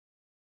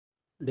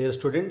Dear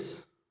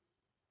students,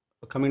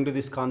 coming to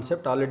this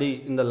concept,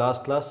 already in the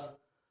last class,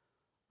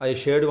 I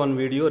shared one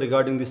video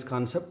regarding this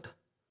concept,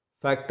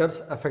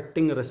 factors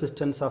affecting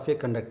resistance of a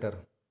conductor.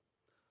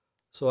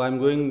 So I am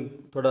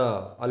going to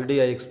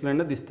already I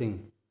explained this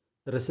thing.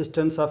 The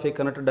resistance of a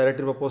conductor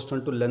directly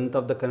proportional to length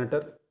of the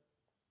conductor,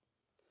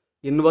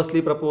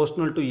 inversely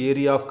proportional to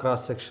area of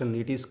cross section.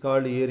 It is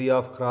called area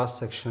of cross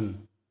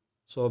section.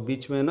 So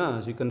बीच में ना,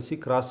 as you can see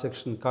cross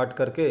section काट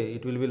करके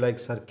it will be like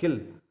circle.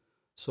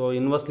 So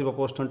inversely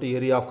proportional to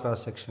area of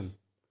cross section.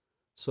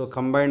 So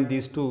combine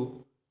these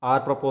two, R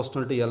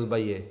proportional to L by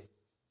A.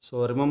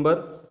 So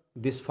remember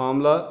this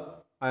formula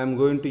I am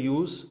going to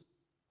use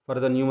for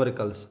the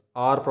numericals,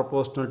 R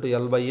proportional to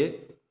L by A.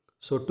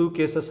 So two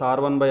cases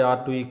R1 by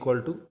R2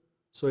 equal to,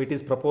 so it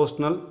is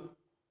proportional.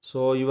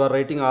 So you are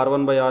writing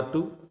R1 by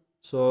R2,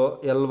 so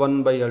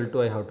L1 by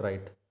L2 I have to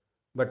write.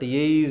 But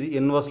A is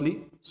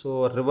inversely,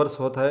 so reverse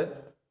hota hai,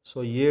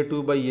 so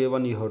A2 by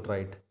A1 you have to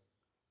write.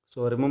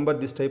 So remember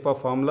this type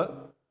of formula.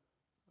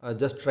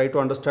 Just try to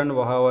understand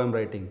how I am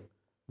writing.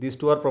 These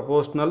two are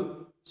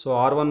proportional, so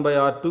R1 by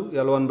R2,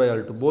 L1 by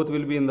L2, both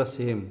will be in the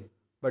same.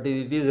 But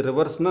it is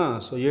reverse na,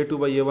 so A2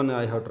 by A1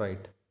 I have to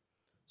write.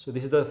 So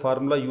this is the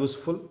formula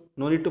useful.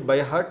 No need to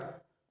by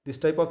heart. This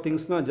type of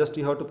things na, just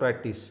you have to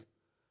practice.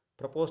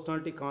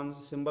 Proportionality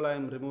symbol I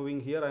am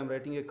removing here. I am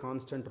writing a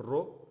constant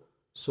rho.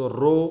 So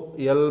rho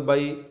L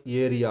by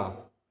area.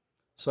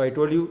 So I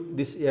told you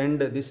this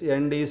end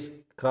is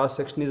cross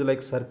section is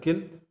like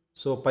circle.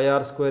 So pi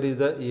r square is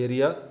the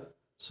area.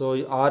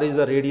 So r is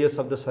the radius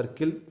of the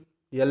circle.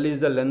 L is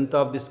the length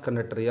of this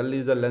conductor. L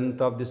is the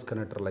length of this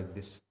conductor like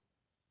this.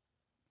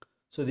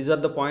 So these are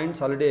the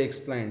points already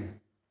explained.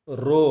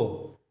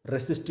 Rho,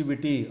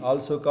 resistivity,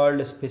 also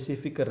called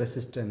specific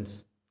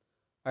resistance.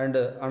 And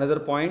another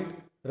point,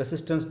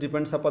 resistance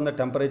depends upon the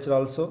temperature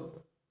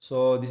also.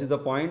 So this is the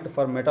point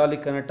for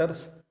metallic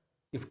conductors.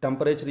 If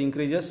temperature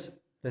increases,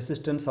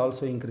 resistance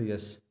also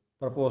increases,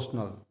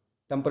 proportional.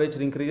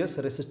 Temperature increases,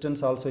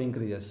 resistance also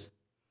increases.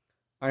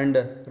 And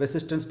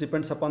resistance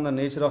depends upon the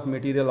nature of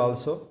material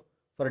also.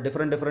 For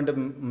different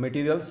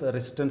materials,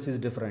 resistance is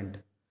different.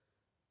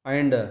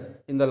 And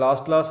in the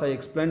last class, I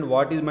explained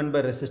what is meant by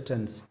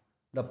resistance.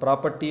 The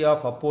property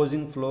of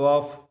opposing flow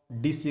of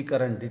DC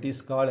current. It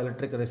is called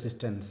electric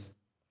resistance.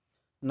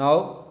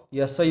 Now,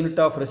 SI unit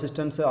of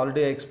resistance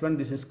already I explained.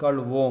 This is called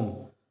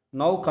ohm.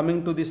 Now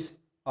coming to this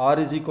R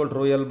is equal to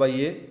rho L by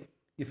A.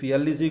 If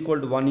L is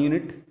equal to 1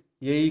 unit,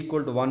 A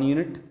equal to 1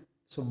 unit.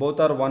 So both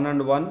are 1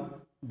 and 1.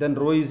 Then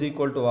rho is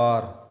equal to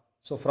R.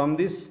 So from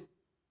this,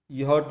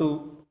 you have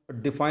to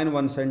define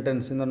one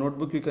sentence. In the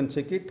notebook, you can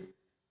check it.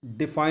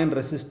 Define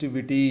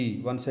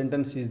resistivity. One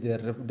sentence is there.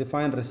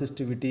 Define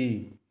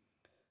resistivity.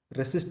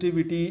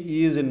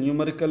 Resistivity is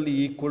numerically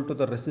equal to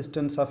the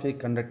resistance of a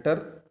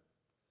conductor.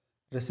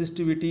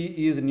 Resistivity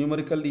is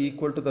numerically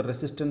equal to the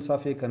resistance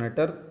of a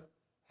conductor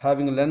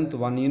having length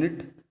 1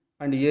 unit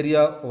and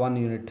area 1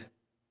 unit.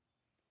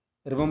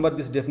 Remember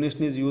this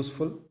definition is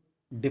useful.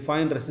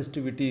 Define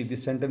resistivity.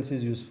 This sentence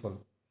is useful.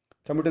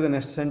 Coming to the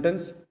next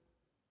sentence.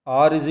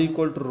 R is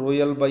equal to rho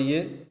L by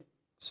A.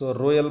 So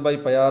rho L by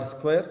pi r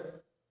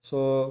square.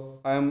 So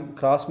I am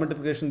cross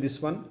multiplication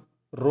this one.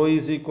 Rho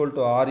is equal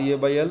to RA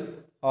by L.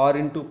 R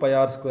into pi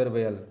r square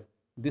by L.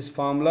 This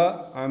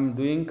formula I am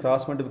doing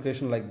cross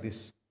multiplication like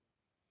this.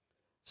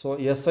 So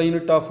SI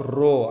unit of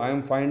rho, I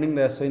am finding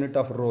the SI unit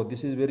of rho.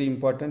 This is very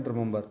important,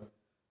 remember.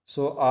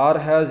 So R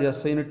has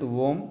SI unit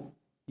ohm,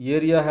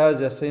 area has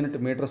SI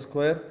unit meter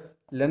square,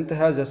 length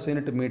has SI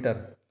unit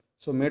meter.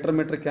 So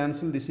meter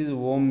cancel, this is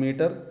ohm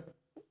meter,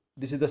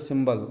 this is the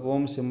symbol,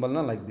 ohm symbol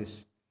na, like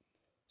this.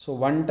 So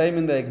one time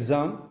in the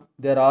exam,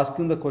 they are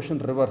asking the question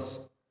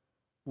reverse.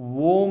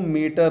 Ohm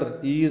meter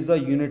is the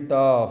unit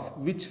of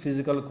which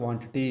physical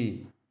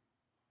quantity?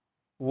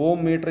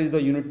 Ohm meter is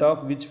the unit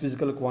of which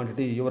physical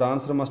quantity? Your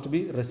answer must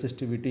be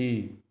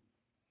resistivity.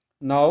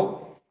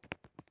 Now,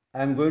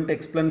 I am going to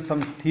explain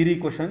some theory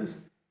questions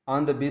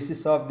on the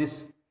basis of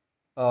this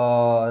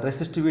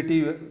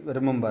resistivity,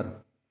 remember.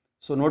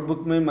 So,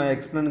 notebook mein I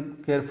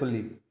explain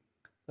carefully.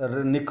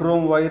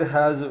 Nichrome wire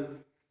has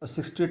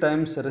 60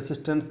 times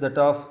resistance that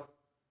of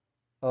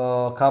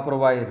copper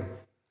wire.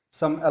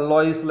 Some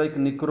alloys like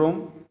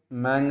nichrome,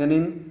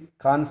 manganese,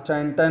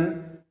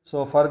 constantan.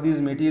 So, for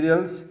these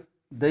materials,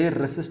 their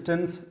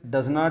resistance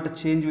does not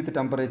change with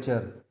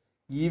temperature.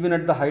 Even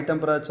at the high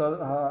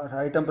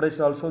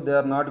temperature also they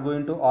are not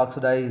going to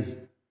oxidize,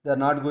 they are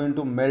not going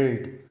to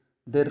melt,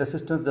 their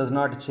resistance does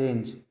not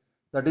change.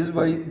 That is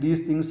why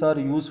these things are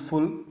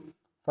useful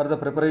for the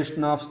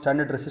preparation of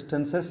standard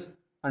resistances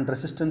and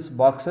resistance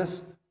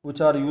boxes which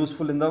are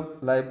useful in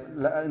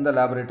the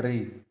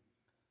laboratory.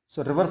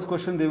 So reverse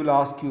question they will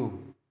ask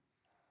you,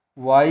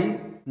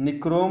 why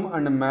nichrome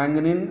and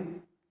manganese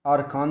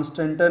or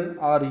constantan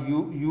or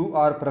you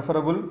are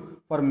preferable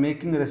for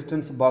making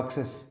resistance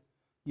boxes?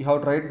 You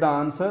have to write the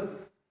answer.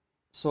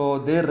 So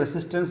their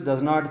resistance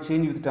does not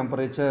change with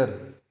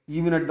temperature,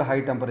 even at the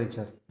high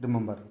temperature,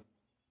 remember.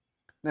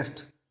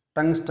 Next,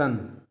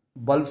 tungsten.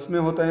 Bulbs में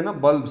होता है ना,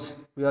 bulbs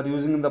we are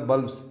using in the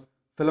bulbs.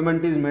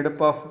 filament is made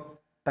up of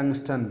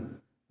tungsten.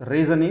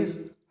 Reason is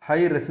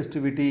high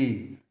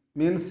resistivity,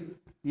 means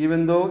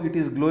even though it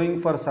is glowing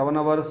for 7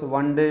 hours,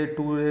 1 day,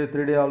 2 day,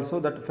 3 day also,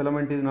 that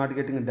filament is not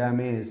getting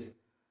damaged.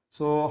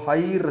 So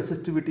high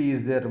resistivity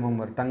is there,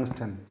 remember,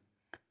 tungsten.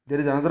 There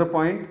is another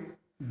point,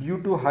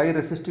 due to high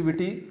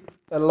resistivity,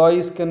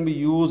 alloys can be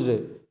used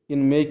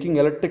in making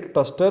electric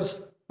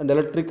tosters and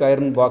electric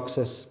iron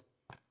boxes.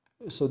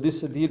 So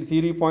this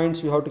theory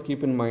points you have to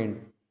keep in mind.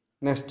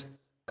 Next,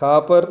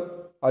 copper,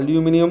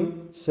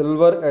 aluminum,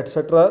 silver,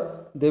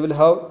 etc., they will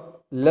have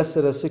less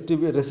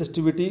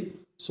resistivity,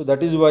 so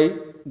that is why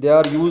they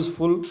are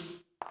useful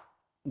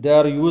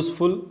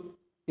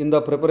in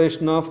the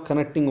preparation of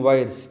connecting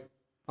wires.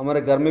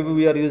 हमारे घर में भी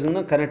we are using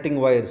ना connecting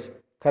wires,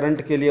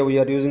 current के लिए we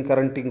are using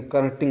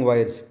connecting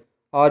wires,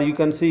 or you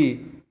can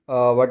see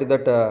what is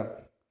that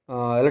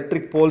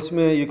electric poles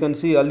में you can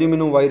see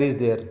aluminum wire is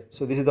there.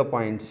 So this is the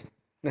points.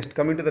 Next,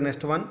 coming to the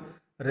next one,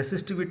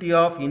 resistivity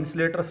of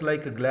insulators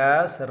like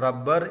glass,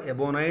 rubber,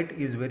 ebonite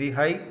is very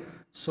high,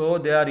 so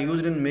they are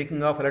used in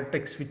making of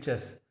electric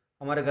switches.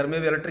 हमारे घर में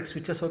भी electric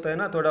switches होता है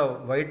ना,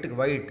 थोड़ा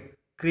white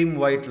cream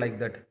white like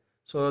that,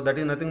 so that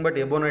is nothing but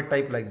ebonite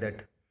type like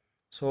that.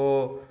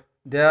 So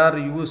they are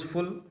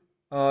useful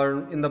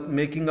in the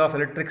making of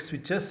electric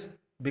switches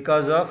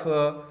because of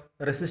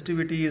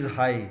resistivity is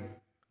high.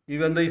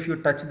 Even though if you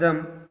touch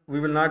them, we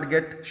will not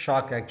get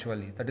shock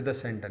actually. That is the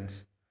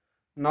sentence.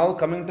 Now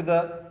coming to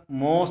the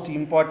most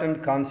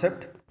important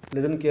concept,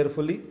 listen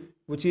carefully,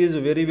 which is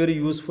very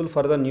useful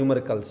for the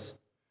numericals.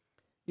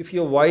 If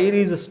your wire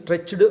is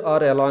stretched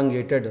or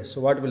elongated,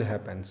 so what will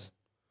happen?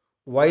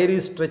 Wire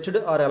is stretched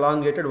or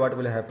elongated, what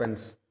will happen?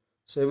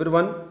 So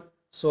everyone,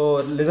 so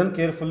listen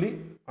carefully.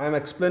 I am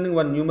explaining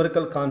one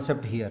numerical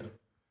concept here.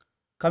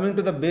 Coming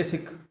to the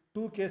basic,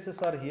 two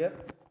cases are here.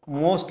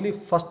 Mostly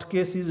first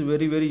case is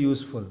very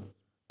useful,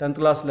 10th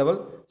class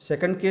level.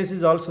 Second case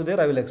is also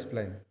there, I will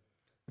explain.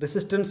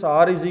 Resistance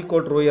R is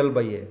equal to rho L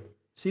by A.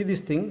 See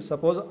this thing,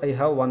 suppose I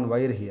have one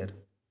wire here.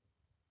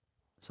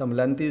 Some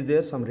length is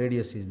there, some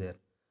radius is there.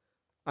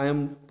 I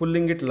am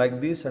pulling it like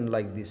this and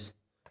like this.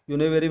 You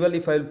know very well,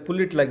 if I pull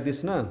it like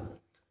this,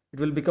 it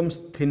will become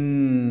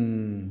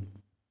thin.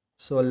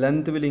 So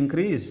length will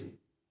increase.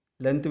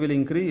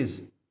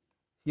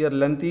 Here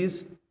length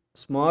is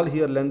small,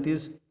 here length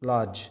is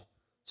large.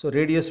 So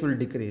radius will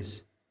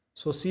decrease.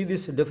 So see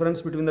this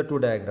difference between the two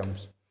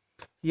diagrams.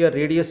 Here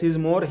radius is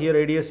more, here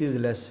radius is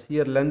less.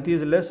 Here length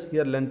is less,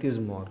 here length is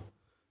more.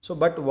 So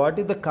but what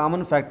is the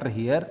common factor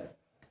here?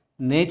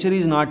 Nature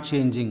is not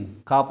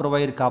changing. Copper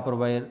wire,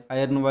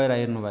 iron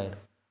wire.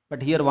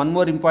 But here one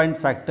more important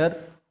factor,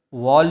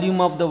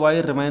 volume of the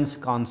wire remains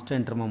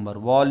constant. Remember,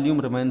 volume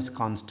remains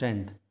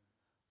constant.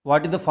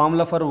 What is the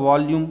formula for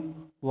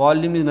volume?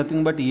 Volume is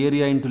nothing but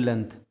area into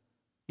length.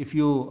 If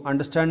you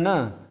understand,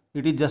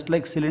 it is just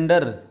like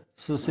cylinder.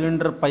 So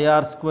cylinder pi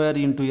r square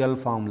into L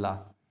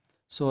formula.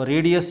 So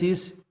radius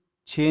is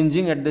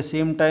changing, at the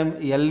same time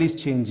L is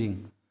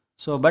changing.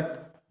 So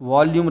but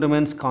volume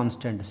remains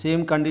constant.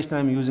 Same condition I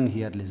am using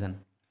here, listen.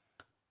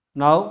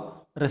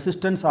 Now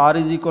resistance R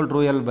is equal to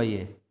rho L by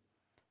A.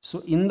 So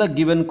in the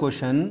given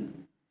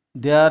question,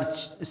 they are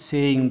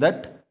saying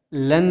that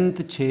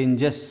length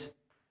changes.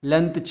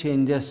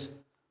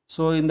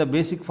 So in the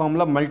basic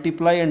formula,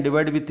 multiply and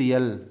divide with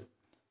L.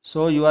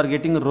 So you are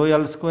getting rho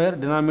L square,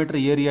 denominator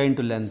area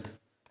into length.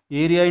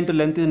 Area into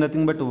length is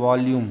nothing but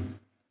volume.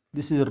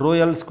 This is rho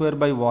L square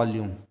by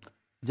volume.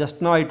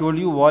 Just now I told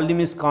you volume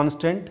is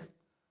constant,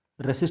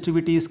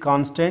 resistivity is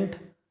constant,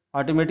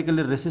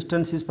 automatically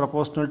resistance is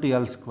proportional to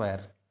L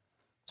square.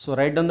 So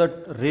write down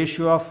the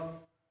ratio of,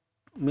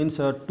 means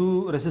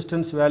two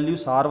resistance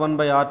values, R1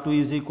 by R2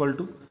 is equal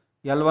to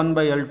L1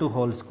 by L2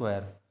 whole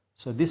square.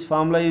 So this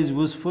formula is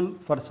useful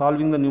for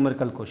solving the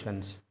numerical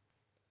questions.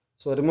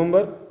 So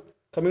remember,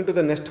 coming to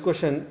the next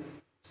question,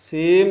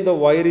 same the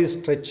wire is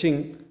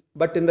stretching,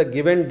 but in the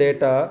given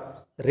data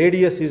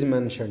radius is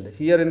mentioned.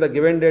 Here in the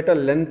given data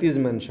length is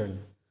mentioned.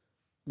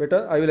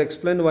 Better, I will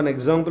explain one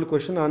example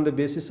question on the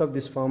basis of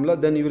this formula,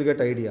 then you will get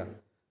idea.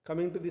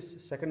 Coming to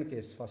this second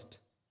case first.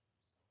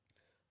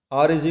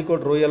 R is equal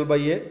to rho L by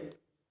A.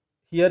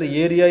 Here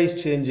area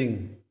is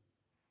changing.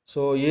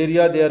 So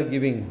area they are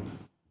giving,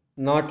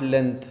 not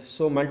length.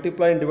 So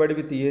multiply and divide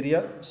with the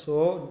area.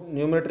 So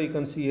numerator you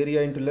can see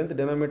area into length,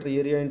 denominator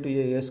area into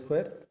A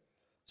square.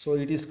 So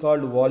it is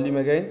called volume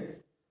again.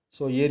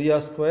 So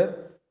area square.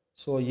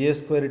 So A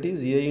square it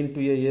is, A into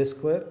A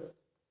square.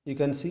 You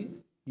can see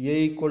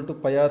A equal to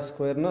pi r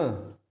square na.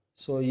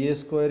 So A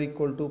square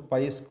equal to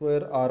pi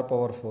square r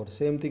power 4.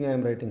 Same thing I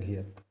am writing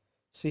here.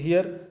 See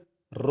here,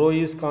 rho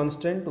is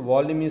constant,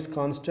 volume is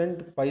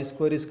constant, pi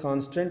square is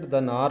constant,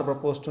 then r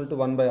proportional to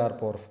 1 by r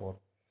power 4.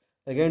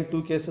 Again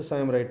two cases I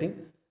am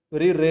writing.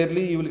 Very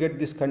rarely you will get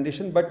this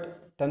condition,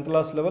 but 10th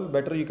class level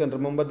better you can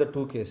remember the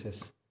two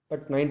cases.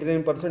 But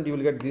 99% you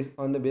will get this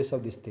on the base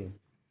of this thing.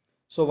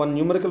 So one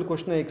numerical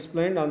question I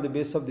explained on the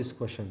base of this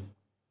question.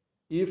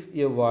 If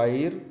a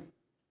wire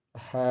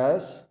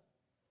has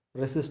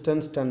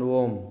resistance 10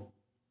 ohm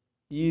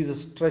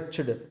is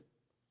stretched,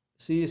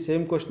 See,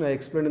 same question I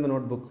explained in the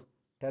notebook.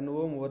 10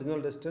 ohm original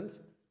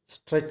resistance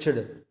stretched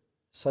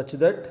such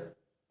that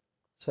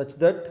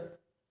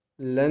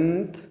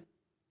length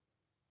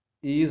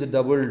is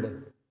doubled.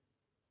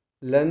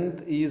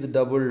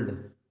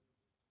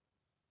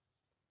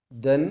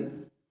 Then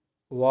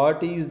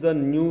what is the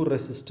new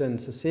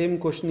resistance? Same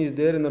question is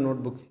there in the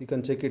notebook. You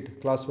can check it,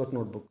 classwork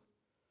notebook.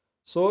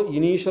 So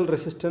initial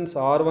resistance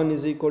R1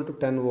 is equal to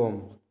 10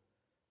 ohm.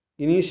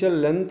 Initial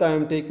length I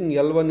am taking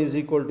L1 is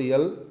equal to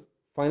L.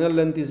 Final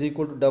length is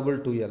equal to double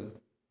 2L.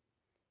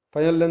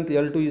 Final length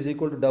L2 is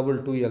equal to double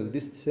 2L.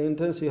 This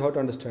sentence you have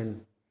to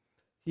understand.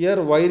 Here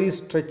wire is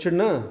stretched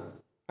na,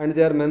 and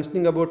they are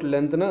mentioning about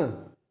length na.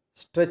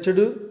 Stretched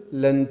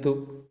length.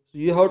 So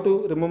you have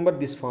to remember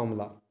this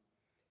formula.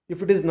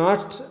 If it is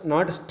not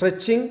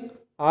stretching,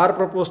 R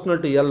proportional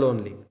to L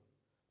only.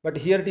 But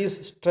here it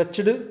is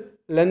stretched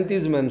length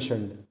is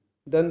mentioned.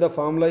 Then the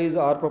formula is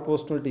R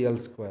proportional to L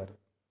square.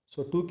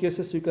 So two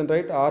cases you can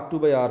write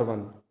R2 by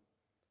R1.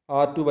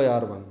 R2 by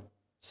R1.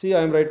 See,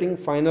 I am writing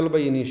final by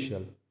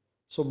initial.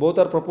 So both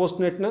are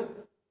proportionate na.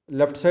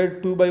 Left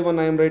side 2 by 1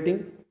 I am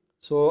writing.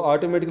 So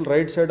automatically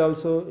right side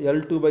also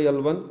L2 by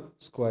L1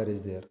 square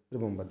is there.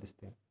 Remember this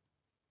thing.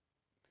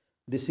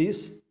 This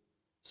is,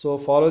 so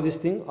follow this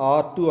thing.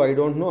 R2 I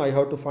don't know, I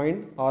have to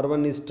find.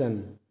 R1 is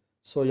 10.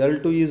 So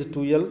L2 is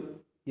 2L,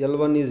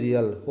 L1 is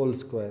L whole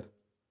square.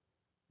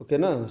 Okay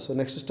na? So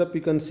next step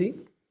you can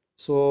see.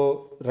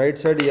 So right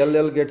side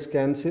LL gets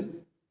cancelled.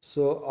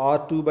 So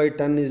R2 by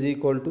 10 is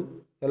equal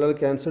to, LL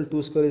cancel,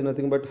 2 square is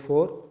nothing but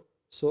 4.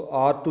 So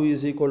R2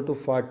 is equal to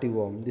 40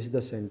 ohm. This is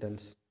the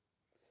sentence.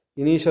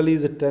 Initially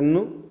is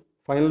 10,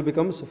 final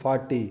becomes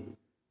 40.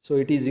 So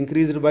it is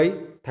increased by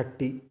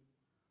 30.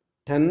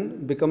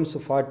 10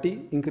 becomes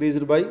 40,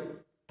 increased by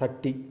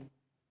 30.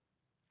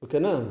 Okay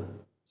na?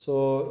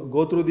 So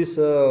go through this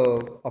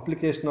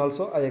application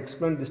also. I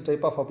explained this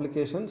type of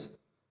applications.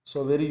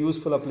 So very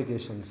useful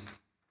applications.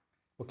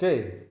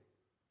 Okay.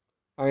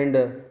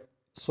 And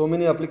so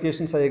many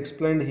applications I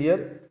explained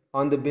here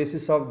on the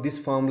basis of this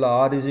formula.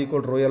 R is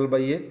equal to rho L by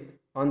A,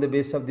 on the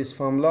basis of this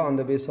formula, on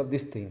the basis of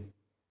this thing.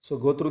 So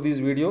go through these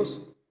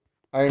videos,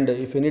 and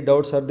if any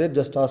doubts are there,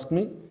 just ask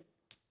me.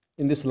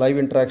 In this live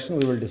interaction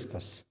we will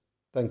discuss.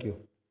 Thank you.